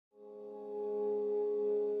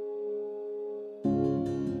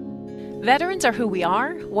Veterans are who we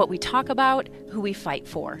are, what we talk about, who we fight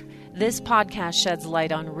for. This podcast sheds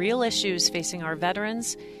light on real issues facing our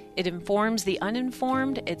veterans. It informs the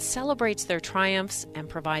uninformed, it celebrates their triumphs, and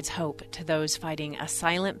provides hope to those fighting a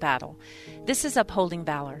silent battle. This is Upholding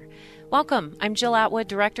Valor. Welcome. I'm Jill Atwood,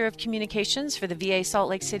 Director of Communications for the VA Salt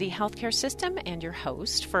Lake City Healthcare System and your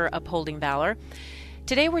host for Upholding Valor.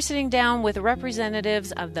 Today we're sitting down with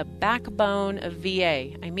representatives of the backbone of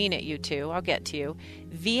VA. I mean it, you two. I'll get to you.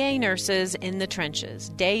 VA nurses in the trenches,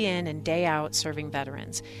 day in and day out serving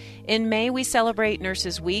veterans. In May, we celebrate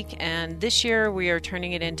Nurses Week, and this year we are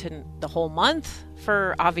turning it into the whole month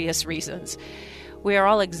for obvious reasons. We are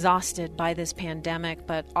all exhausted by this pandemic,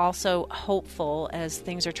 but also hopeful as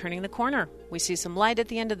things are turning the corner. We see some light at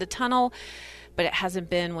the end of the tunnel, but it hasn't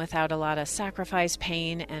been without a lot of sacrifice,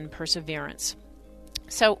 pain, and perseverance.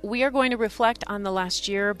 So we are going to reflect on the last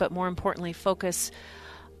year, but more importantly, focus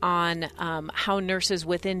on how nurses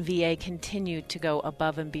within VA continue to go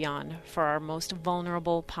above and beyond for our most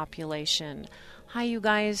vulnerable population. Hi, you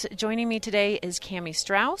guys. Joining me today is Cami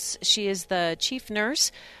Strauss. She is the chief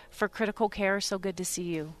nurse for critical care. So good to see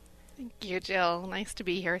you. Thank you, Jill. Nice to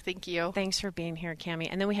be here. Thank you. Thanks for being here, Cami.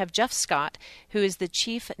 And then we have Jeff Scott, who is the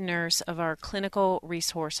chief nurse of our clinical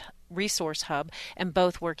resource hub, and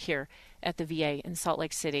both work here at the VA in Salt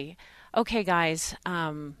Lake City. Okay, guys,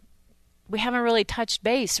 we haven't really touched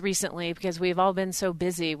base recently because we've all been so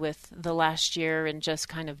busy with the last year and just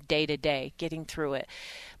kind of day to day getting through it.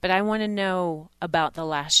 But I want to know about the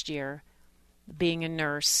last year being a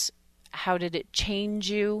nurse. How did it change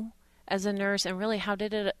you as a nurse, and really how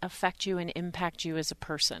did it affect you and impact you as a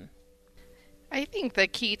person? I think the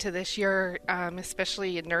key to this year,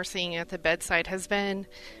 especially in nursing at the bedside, has been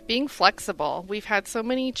being flexible. We've had so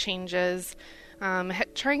many changes,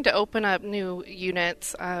 trying to open up new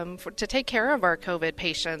units to take care of our COVID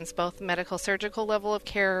patients, both medical surgical level of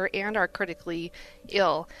care and our critically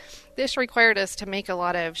ill. This required us to make a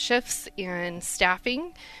lot of shifts in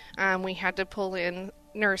staffing. We had to pull in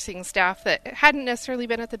nursing staff that hadn't necessarily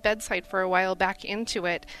been at the bedside for a while back into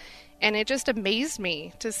it. And it just amazed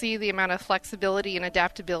me to see the amount of flexibility and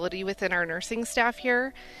adaptability within our nursing staff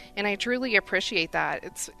here. And I truly appreciate that.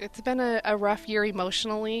 It's been a rough year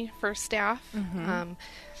emotionally for staff. Mm-hmm.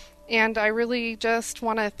 And I really just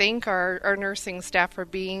want to thank our nursing staff for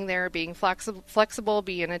being there, being flexible,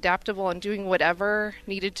 being adaptable, and doing whatever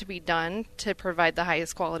needed to be done to provide the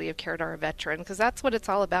highest quality of care to our veteran, because that's what it's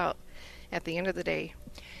all about at the end of the day.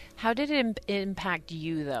 How did it impact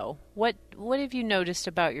you, though? What have you noticed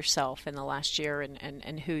about yourself in the last year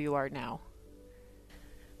and who you are now?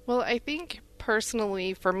 Well, I think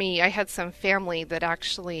personally for me, I had some family that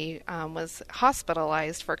actually was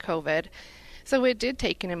hospitalized for COVID. So it did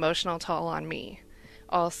take an emotional toll on me.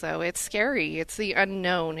 Also, it's scary. It's the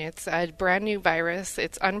unknown. It's a brand new virus.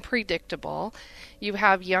 It's unpredictable. You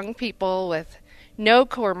have young people with no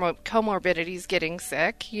comorbidities getting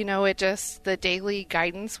sick. You know, the daily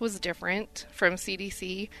guidance was different from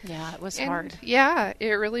CDC. Yeah, it was hard. Yeah,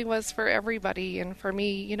 it really was for everybody. And for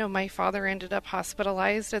me, my father ended up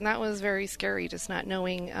hospitalized, and that was very scary, just not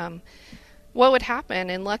knowing what would happen.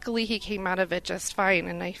 And luckily he came out of it just fine.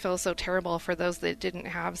 And I feel so terrible for those that didn't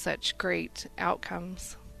have such great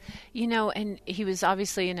outcomes. And he was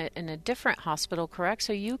obviously in a different hospital, correct?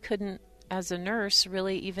 So you couldn't, as a nurse,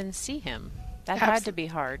 really even see him. That had to be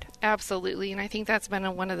hard. Absolutely. And I think that's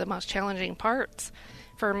been one of the most challenging parts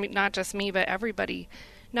for me, not just me, but everybody.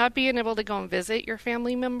 Not being able to go and visit your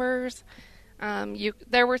family members.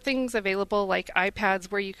 There were things available like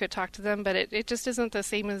iPads where you could talk to them, but it just isn't the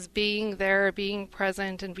same as being there, being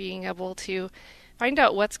present, and being able to find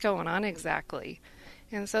out what's going on exactly.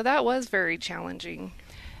 And so that was very challenging.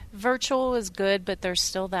 Virtual is good, but there's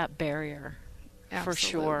still that barrier. Absolutely. For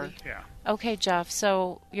sure. Yeah. Okay, Jeff,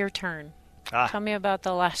 so your turn. Tell me about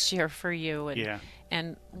the last year for you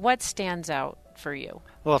and what stands out for you.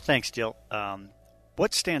 Well, thanks, Jill.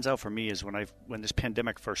 What stands out for me is when this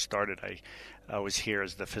pandemic first started, I was here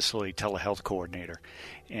as the facility telehealth coordinator,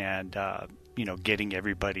 and getting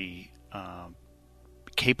everybody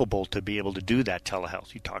capable to be able to do that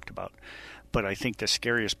telehealth you talked about. But I think the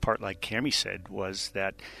scariest part, like Cami said, was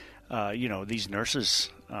that these nurses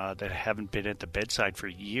that haven't been at the bedside for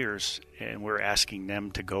years, and we're asking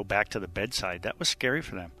them to go back to the bedside. That was scary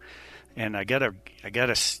for them. And I gotta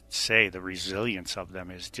say, the resilience of them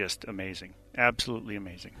is just amazing. Absolutely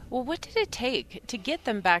amazing. Well, what did it take to get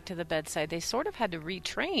them back to the bedside? They sort of had to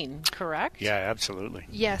retrain, correct? Yeah, absolutely.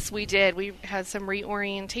 Yes, we did. We had some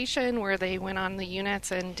reorientation where they went on the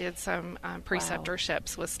units and did some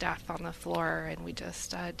preceptorships with staff on the floor, and we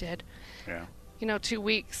just did 2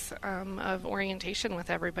 weeks of orientation with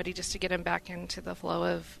everybody just to get them back into the flow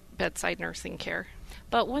of bedside nursing care.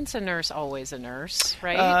 But once a nurse, always a nurse,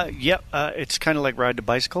 right? It's kind of like riding a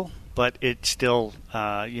bicycle, but it's still,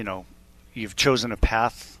 you've chosen a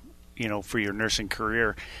path, for your nursing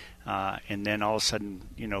career, and then all of a sudden,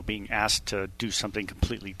 being asked to do something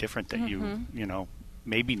completely different that you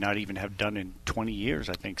maybe not even have done in 20 years.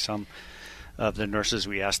 I think some of the nurses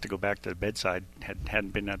we asked to go back to the bedside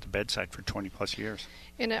hadn't been at the bedside for 20 plus years.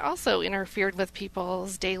 And it also interfered with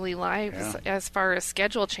people's daily lives as far as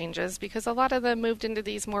schedule changes, because a lot of them moved into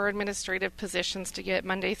these more administrative positions to get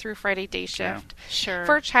Monday through Friday day shift. Yeah. Sure.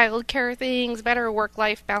 For childcare things, better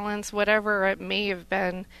work-life balance, whatever it may have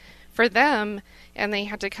been for them, and they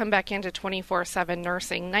had to come back into 24/7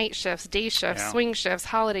 nursing, night shifts, day shifts, swing shifts,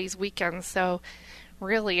 holidays, weekends. So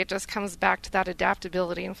really, it just comes back to that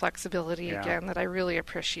adaptability and flexibility again that I really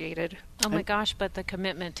appreciated. Oh my gosh, but the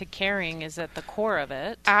commitment to caring is at the core of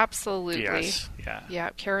it. Absolutely. Yes. Yeah,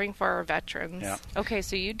 caring for our veterans. Yeah. Okay,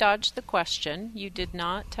 so you dodged the question. You did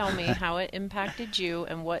not tell me how it impacted you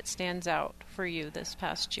and what stands out for you this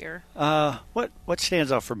past year. What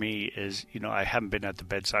stands out for me is, I haven't been at the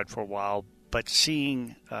bedside for a while, but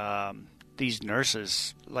seeing these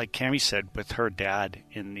nurses, like Cammie said, with her dad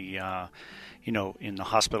in the in the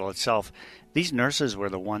hospital itself, these nurses were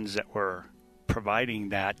the ones that were providing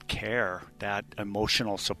that care, that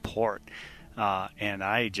emotional support. And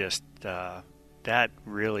I just, that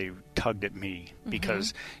really tugged at me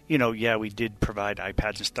because, we did provide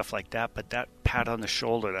iPads and stuff like that, but that pat on the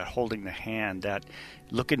shoulder, that holding the hand, that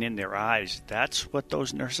looking in their eyes, that's what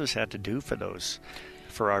those nurses had to do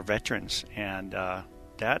for our veterans. And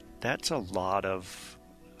that's a lot of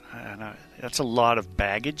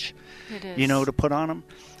baggage, it is. To put on them.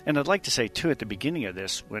 And I'd like to say, too, at the beginning of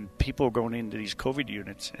this, when people were going into these COVID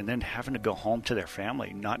units and then having to go home to their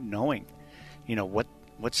family, not knowing,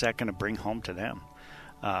 what's that going to bring home to them?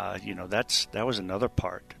 That was another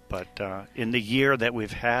part. But in the year that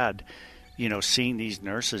we've had, seeing these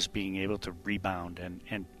nurses being able to rebound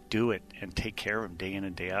and do it and take care of them day in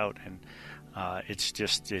and day out, and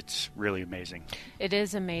it's really amazing. It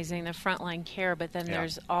is amazing, the frontline care, but then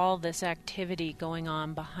there's all this activity going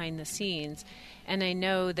on behind the scenes. And I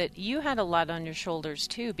know that you had a lot on your shoulders,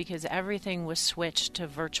 too, because everything was switched to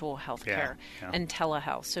virtual healthcare and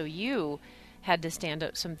telehealth. So you had to stand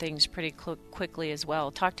up some things pretty quickly as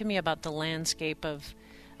well. Talk to me about the landscape of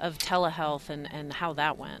telehealth and how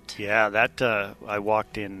that went. Yeah, I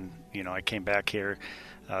walked in, I came back here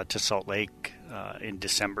to Salt Lake in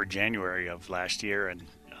January of last year, and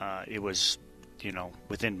it was,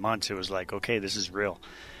 within months it was like, okay, this is real.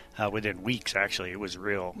 Within weeks, actually, it was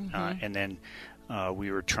real. And then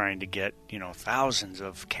we were trying to get, thousands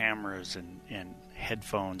of cameras and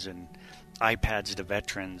headphones and iPads to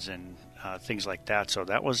veterans and things like that. So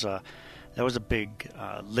that was a big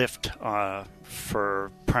lift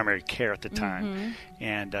for primary care at the time,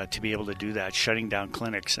 and to be able to do that, shutting down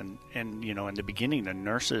clinics, and in the beginning, the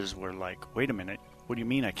nurses were like, "Wait a minute, what do you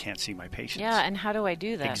mean I can't see my patients?" Yeah, and how do I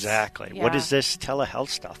do this? Exactly. Yeah. What is this telehealth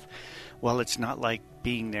stuff? Well, it's not like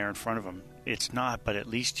being there in front of them. It's not, but at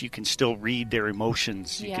least you can still read their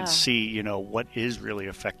emotions. You can see, what is really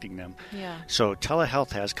affecting them. Yeah. So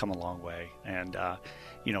telehealth has come a long way, and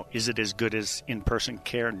is it as good as in-person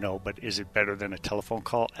care? No, but is it better than a telephone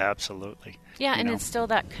call? Absolutely. Yeah, and it's still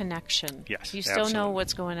that connection. Yes, you still know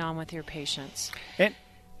what's going on with your patients. And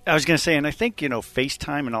I was going to say, and I think,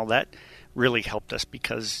 FaceTime and all that really helped us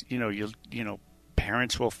because,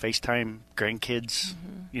 parents will FaceTime grandkids,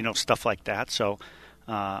 stuff like that. So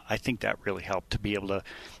I think that really helped to be able to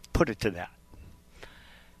put it to that.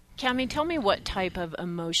 Cammie, tell me what type of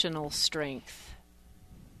emotional strength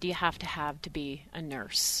do you have to be a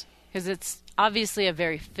nurse? Because it's obviously a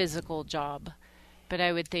very physical job, but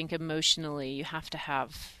I would think emotionally you have to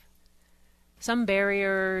have some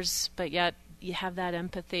barriers, but yet you have that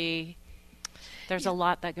empathy. There's a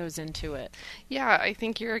lot that goes into it. Yeah, I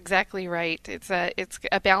think you're exactly right. It's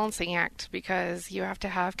a balancing act because you have to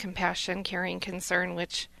have compassion, caring, concern,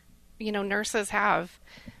 which, nurses have.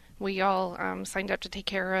 We all signed up to take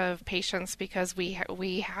care of patients because we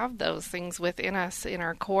have those things within us in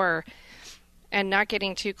our core, and not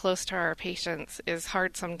getting too close to our patients is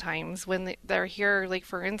hard sometimes when they're here. Like,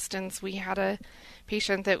 for instance, we had a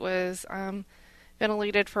patient that was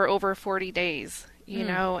ventilated for over 40 days,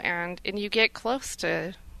 and you get close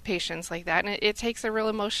to patients like that, and it takes a real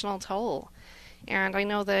emotional toll. And I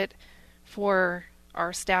know that for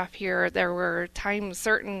our staff here, there were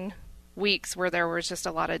certain weeks where there was just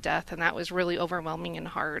a lot of death, and that was really overwhelming and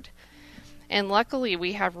hard. And luckily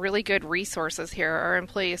we have really good resources here, our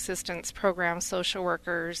employee assistance program, social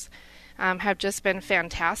workers, have just been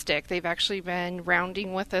fantastic. They've actually been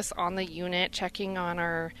rounding with us on the unit, checking on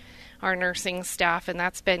our nursing staff, and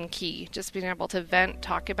that's been key. Just being able to vent,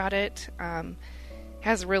 talk about it,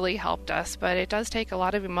 has really helped us. But it does take a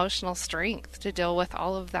lot of emotional strength to deal with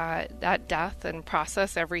all of that death and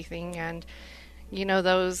process everything. And,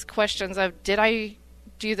 those questions of, did I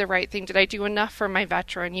do the right thing? Did I do enough for my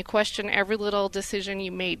veteran? You question every little decision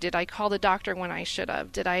you made. Did I call the doctor when I should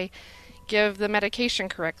have? Did I give the medication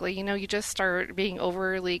correctly? You just start being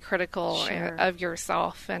overly critical of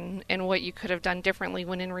yourself and what you could have done differently,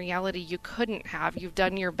 when in reality you couldn't have. You've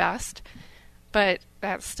done your best, but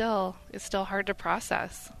it's still hard to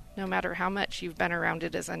process, no matter how much you've been around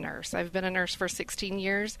it as a nurse. I've been a nurse for 16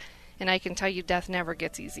 years, and I can tell you death never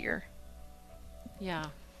gets easier. Yeah,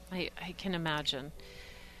 I can imagine.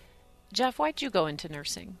 Jeff, why'd you go into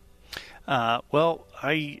nursing? Well,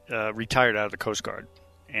 I retired out of the Coast Guard.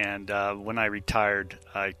 And when I retired,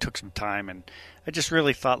 I took some time, and I just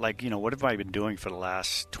really thought, what have I been doing for the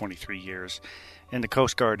last 23 years? And the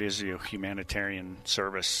Coast Guard is a humanitarian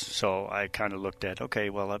service, so I kind of looked at, okay,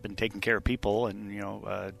 well, I've been taking care of people and,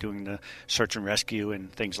 doing the search and rescue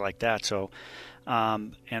and things like that. So,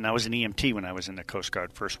 and I was an EMT when I was in the Coast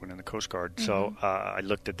Guard, first one in the Coast Guard. Mm-hmm. So I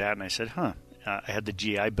looked at that and I said, I had the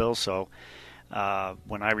GI Bill, so...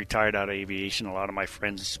 when I retired out of aviation, a lot of my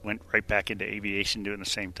friends went right back into aviation doing the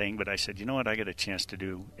same thing. But I said, you know what, I got a chance to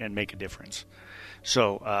do and make a difference.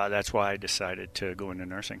 So that's why I decided to go into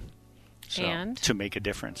nursing. So, and? To make a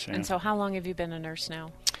difference. Yeah. And so how long have you been a nurse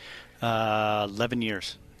now? 11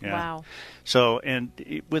 years. Yeah. Wow. So, and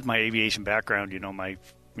with my aviation background, I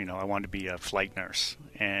wanted to be a flight nurse.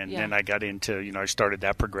 And then I got into, I started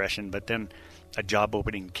that progression. But then a job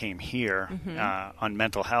opening came here on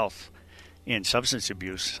mental health in substance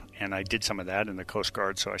abuse, and I did some of that in the Coast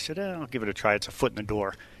Guard, so I said, I'll give it a try. It's a foot in the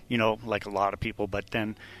door, like a lot of people. But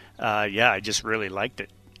then, I just really liked it.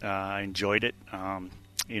 I enjoyed it.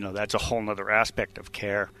 That's a whole other aspect of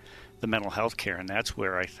care, the mental health care, and that's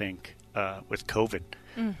where I think with COVID,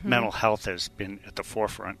 mental health has been at the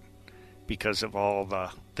forefront because of all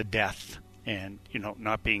the death and,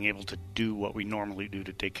 not being able to do what we normally do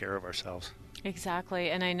to take care of ourselves.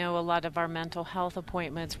 Exactly, and I know a lot of our mental health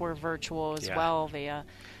appointments were virtual as well via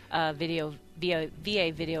VA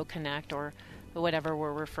Video Connect or whatever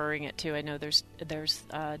we're referring it to. I know there's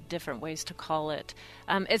different ways to call it.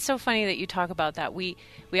 It's so funny that you talk about that. We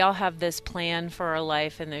all have this plan for our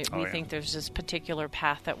life, and we think there's this particular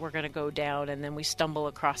path that we're going to go down, and then we stumble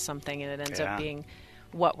across something, and it ends up being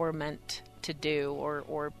what we're meant to do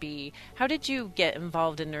or be. How did you get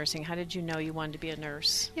involved in nursing? How did you know you wanted to be a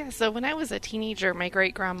nurse? Yeah, so when I was a teenager, my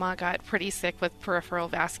great-grandma got pretty sick with peripheral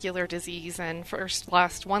vascular disease and first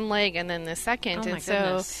lost one leg and then the second. Oh, my and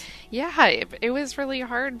goodness. So, yeah, it was really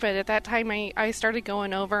hard, but at that time I started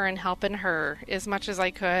going over and helping her as much as I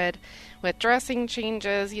could with dressing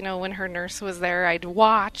changes. When her nurse was there, I'd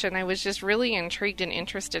watch, and I was just really intrigued and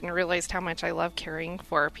interested and realized how much I love caring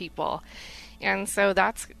for people. And so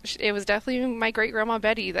it was definitely my great-grandma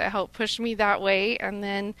Betty that helped push me that way. And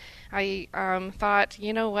then I thought,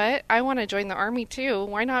 you know what? I want to join the Army too.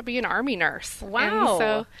 Why not be an Army nurse? Wow. And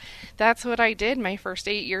so that's what I did. My first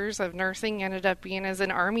 8 years of nursing ended up being as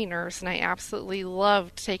an Army nurse, and I absolutely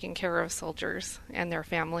loved taking care of soldiers and their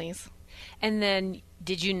families. And then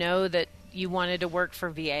did you know that you wanted to work for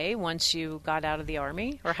VA once you got out of the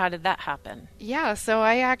Army, or how did that happen? Yeah, so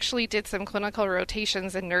I actually did some clinical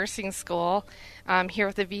rotations in nursing school here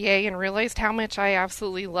at the VA and realized how much I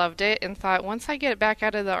absolutely loved it and thought, once I get back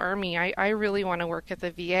out of the Army, I really want to work at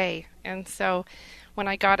the VA. And so when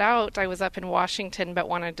I got out, I was up in Washington but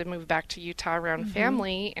wanted to move back to Utah around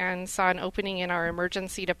family, and saw an opening in our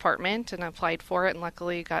emergency department and applied for it, and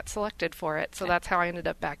luckily got selected for it. So that's how I ended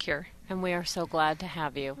up back here. And we are so glad to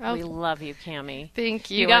have you. Oh, we love you, Cammie.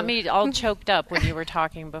 Thank you. You got me all choked up when you were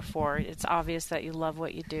talking before. It's obvious that you love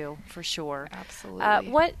what you do, for sure.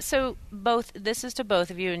 Absolutely. So this is to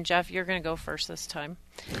both of you, and Jeff, you're going to go first this time.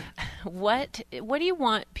 What do you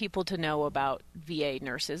want people to know about VA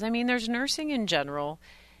nurses? I mean, there's nursing in general,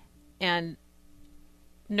 and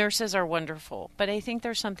nurses are wonderful, but I think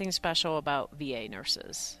there's something special about VA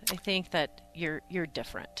nurses. I think that you're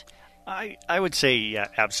different. I would say, yeah,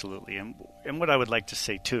 absolutely. And what I would like to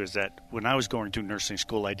say, too, is that when I was going through nursing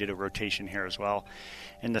school, I did a rotation here as well.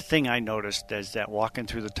 And the thing I noticed is that walking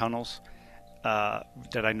through the tunnels,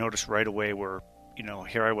 that I noticed right away were,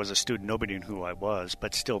 here I was a student, nobody knew who I was,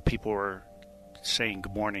 but still people were saying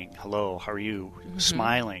good morning, hello, how are you,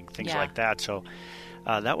 smiling, things like that. So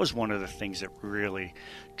that was one of the things that really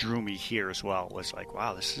drew me here as well, was like,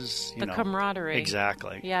 wow, this is, the camaraderie.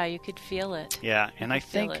 Exactly. Yeah, you could feel it. Yeah, and I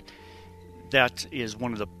think that is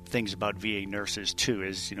one of the things about VA nurses too,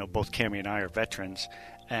 is, both Cammie and I are veterans,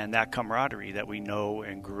 and that camaraderie that we know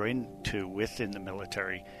and grew into within the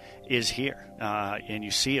military is here. And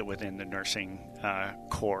you see it within the nursing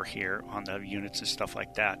corps here on the units and stuff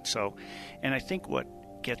like that. So, and I think what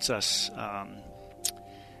gets us,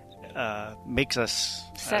 makes us...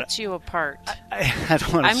 Sets you apart. I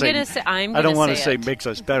don't want to say... I don't want to say makes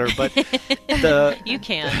us better, but you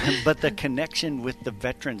can. But the connection with the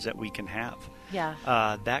veterans that we can have. Yeah.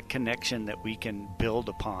 That connection that we can build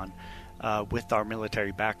upon with our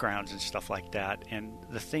military backgrounds and stuff like that. And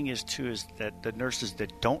the thing is, too, is that the nurses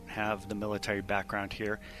that don't have the military background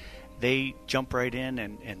here, they jump right in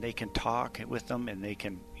and they can talk with them, and they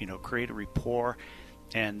can, create a rapport.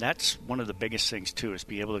 And that's one of the biggest things, too, is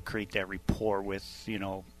be able to create that rapport with,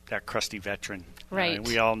 that crusty veteran. Right.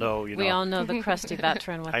 We all know, We all know the crusty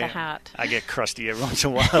veteran with the hat. I get crusty every once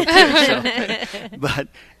in a while, too. But,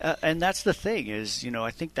 and that's the thing is,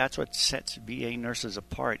 I think that's what sets VA nurses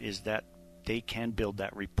apart, is that they can build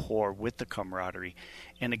that rapport with the camaraderie.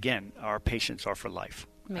 And again, our patients are for life.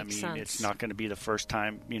 Makes sense. It's not going to be the first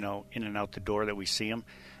time, in and out the door that we see them.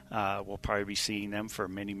 We'll probably be seeing them for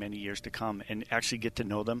many, many years to come, and actually get to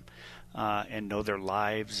know them and know their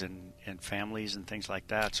lives and families and things like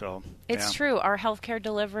that. So it's true. Our healthcare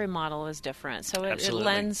delivery model is different, so it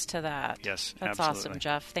lends to that. Yes, that's absolutely. Awesome,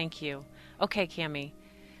 Jeff. Thank you. Okay, Cammie,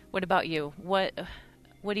 what about you? What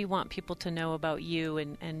do you want people to know about you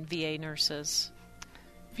and VA nurses?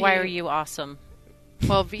 Why are you awesome?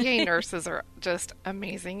 Well, VA nurses are just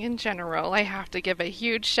amazing in general. I have to give a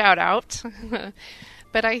huge shout out.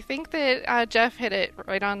 But I think that Jeff hit it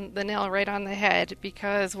right on the nail, right on the head,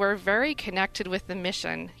 because we're very connected with the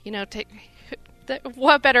mission.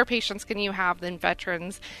 What better patients can you have than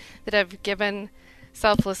veterans that have given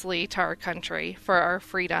selflessly to our country for our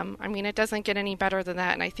freedom? I mean, it doesn't get any better than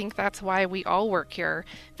that, and I think that's why we all work here.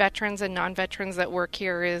 Veterans and non-veterans that work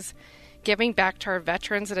here is giving back to our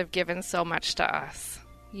veterans that have given so much to us.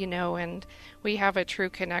 And we have a true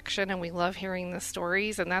connection, and we love hearing the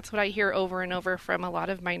stories. And that's what I hear over and over from a lot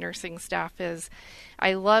of my nursing staff is,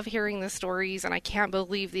 I love hearing the stories, and I can't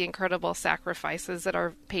believe the incredible sacrifices that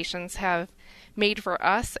our patients have made for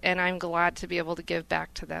us, and I'm glad to be able to give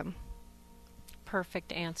back to them.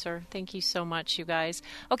 Perfect answer. Thank you so much, you guys.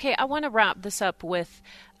 Okay, I want to wrap this up with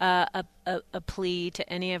a plea to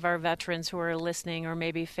any of our veterans who are listening, or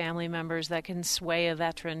maybe family members that can sway a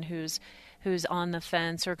veteran who's on the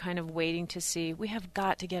fence or kind of waiting to see. We have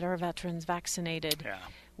got to get our veterans vaccinated. Yeah.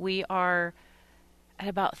 We are at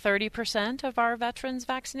about 30% of our veterans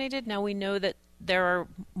vaccinated. Now, we know that there are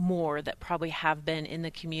more that probably have been in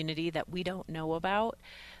the community that we don't know about.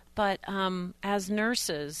 But as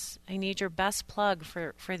nurses, I need your best plug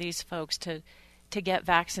for these folks to get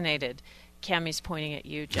vaccinated. Cammie's pointing at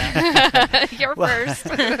you, Jeff. You're first.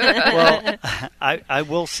 Well, I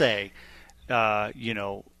will say,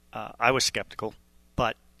 I was skeptical,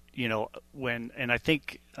 but and I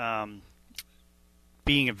think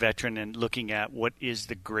being a veteran and looking at what is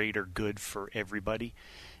the greater good for everybody,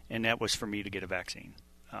 and that was for me to get a vaccine.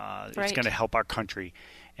 It's going to help our country,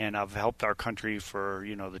 and I've helped our country for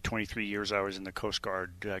the 23 years I was in the Coast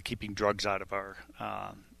Guard, keeping drugs out of our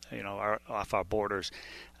off our borders,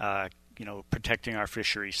 protecting our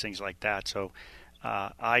fisheries, things like that. So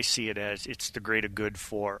I see it as it's the greater good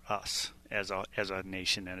for us as a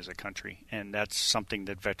nation and as a country, and that's something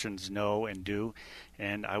that veterans know and do.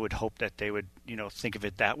 And I would hope that they would think of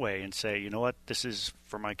it that way and say, what, this is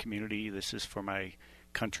for my community, this is for my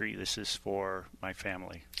country, this is for my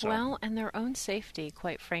family. So. Well, and their own safety,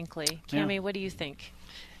 quite frankly. Cammie, what do you think?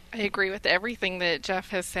 I agree with everything that Jeff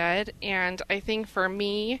has said, and I think for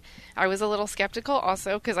me, I was a little skeptical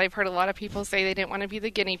also, because I've heard a lot of people say they didn't want to be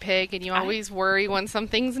the guinea pig, and you always worry when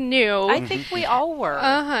something's new. I think we all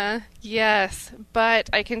were. Yes, but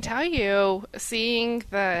I can tell you, seeing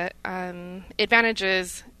the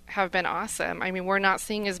advantages have been awesome. I mean, we're not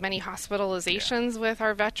seeing as many hospitalizations with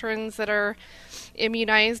our veterans that are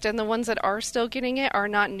immunized, and the ones that are still getting it are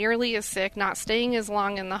not nearly as sick, not staying as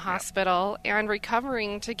long in the hospital, and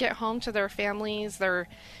recovering to get home to their families, their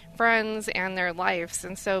friends, and their lives.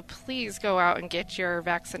 And so please go out and get your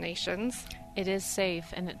vaccinations. It is safe,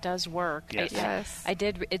 and it does work. Yes. I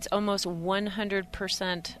did. It's almost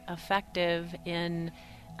 100% effective in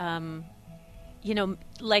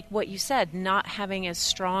like what you said, not having as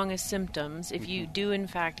strong as symptoms if you do in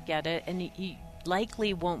fact get it, and you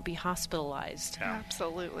likely won't be hospitalized. Yeah.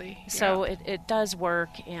 Absolutely. So it does work,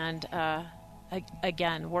 and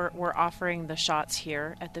again, we're offering the shots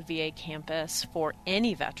here at the VA campus for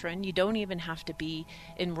any veteran. You don't even have to be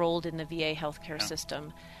enrolled in the VA healthcare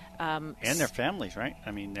system. And their families, right?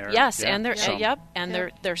 I mean, and their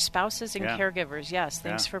their spouses and Yeah. caregivers. Yes,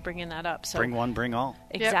 thanks Yeah. for bringing that up. So bring one, bring all.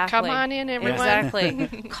 Yep, exactly. come on in, everyone. Exactly.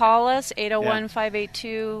 Call us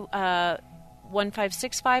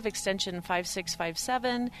 801-582-1565 extension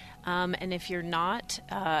 5657. And if you're not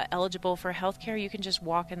eligible for health care, you can just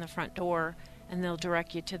walk in the front door and they'll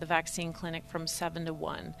direct you to the vaccine clinic from 7 to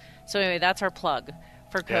 1. So anyway, that's our plug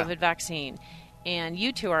for COVID vaccine. And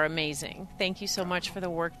you two are amazing. Thank you so much for the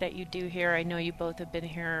work that you do here. I know you both have been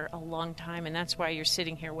here a long time, and that's why you're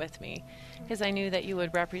sitting here with me, because I knew that you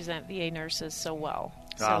would represent VA nurses so well.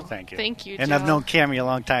 Oh, thank you. Thank you, And Jill. I've known Cammie a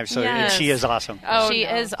long time, so Yes. she is awesome. She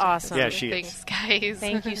is awesome. Yeah, she is. Thanks, guys.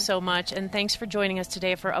 Thank you so much, and thanks for joining us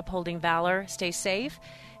today for Upholding Valor. Stay safe,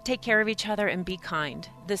 take care of each other, and be kind.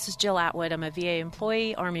 This is Jill Atwood. I'm a VA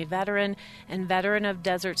employee, Army veteran, and veteran of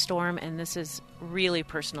Desert Storm, and this is really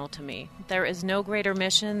personal to me. There is no greater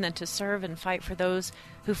mission than to serve and fight for those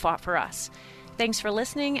who fought for us. Thanks for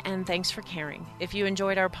listening, and thanks for caring. If you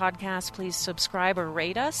enjoyed our podcast, please subscribe or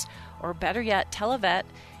rate us, or better yet, tell a vet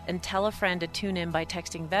and tell a friend to tune in by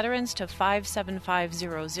texting veterans to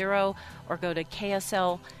 57500 or go to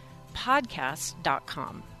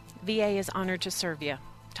kslpodcast.com. VA is honored to serve you.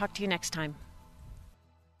 Talk to you next time.